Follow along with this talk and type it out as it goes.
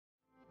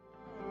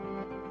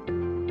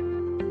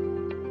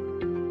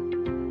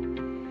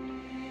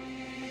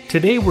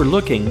Today we're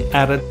looking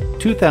at a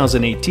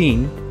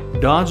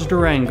 2018 Dodge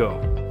Durango.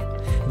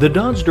 The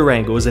Dodge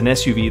Durango is an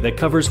SUV that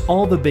covers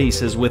all the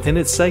bases within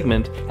its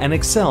segment and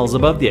excels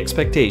above the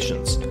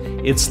expectations.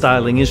 Its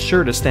styling is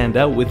sure to stand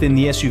out within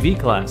the SUV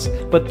class,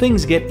 but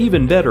things get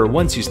even better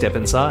once you step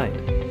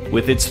inside.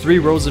 With its 3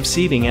 rows of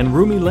seating and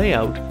roomy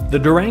layout, the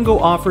Durango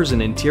offers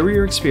an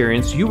interior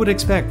experience you would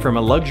expect from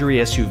a luxury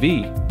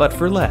SUV, but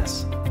for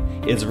less.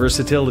 Its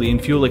versatility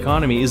and fuel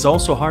economy is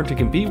also hard to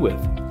compete with.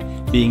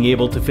 Being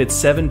able to fit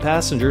 7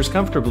 passengers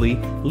comfortably,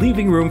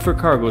 leaving room for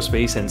cargo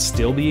space and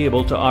still be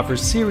able to offer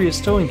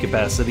serious towing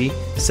capacity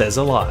says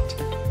a lot.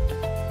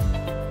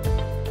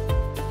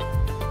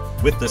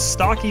 With the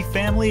Stockie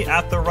family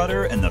at the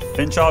rudder and the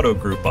Finch Auto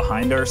Group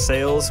behind our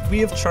sails, we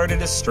have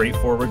charted a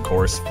straightforward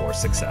course for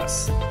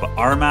success. But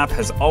our map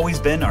has always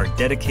been our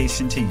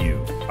dedication to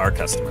you, our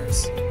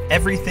customers.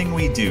 Everything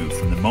we do,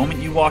 from the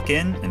moment you walk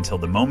in until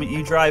the moment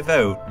you drive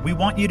out, we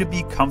want you to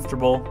be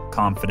comfortable,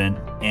 confident,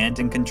 and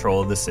in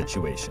control of the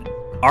situation.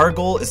 Our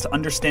goal is to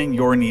understand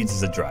your needs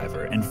as a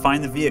driver and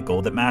find the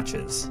vehicle that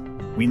matches.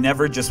 We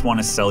never just want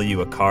to sell you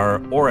a car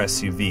or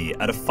SUV.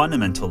 At a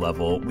fundamental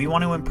level, we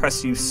want to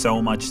impress you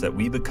so much that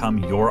we become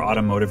your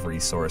automotive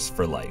resource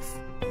for life.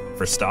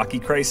 For Stockie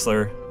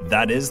Chrysler,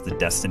 that is the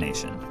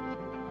destination.